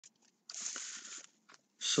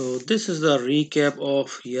So this is the recap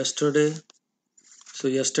of yesterday. So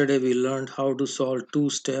yesterday we learned how to solve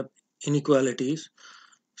two-step inequalities.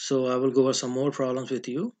 So I will go over some more problems with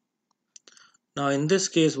you. Now in this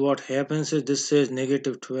case what happens is this says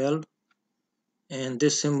negative 12 and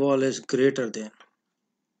this symbol is greater than.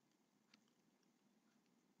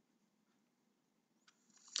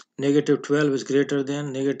 Negative 12 is greater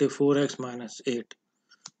than negative 4x minus 8.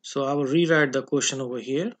 So I will rewrite the question over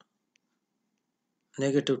here.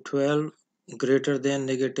 Negative 12 greater than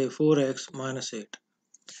negative 4x minus 8.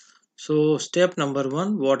 So step number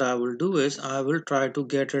 1, what I will do is I will try to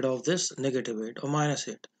get rid of this negative 8 or minus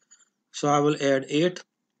 8. So I will add 8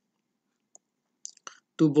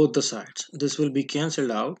 to both the sides. This will be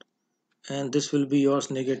cancelled out and this will be yours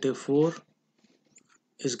negative 4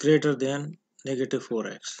 is greater than negative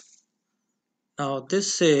 4x. Now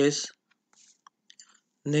this says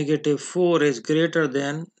negative 4 is greater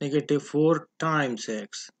than negative 4 times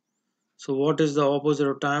x. So what is the opposite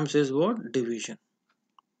of times is what? Division.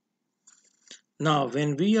 Now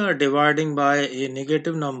when we are dividing by a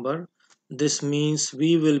negative number, this means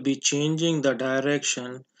we will be changing the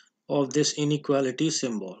direction of this inequality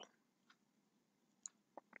symbol.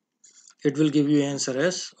 It will give you answer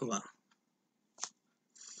as 1.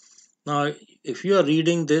 Now if you are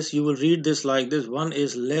reading this, you will read this like this: 1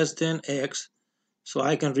 is less than x. So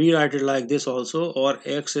I can rewrite it like this also, or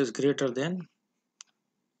x is greater than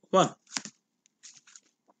 1.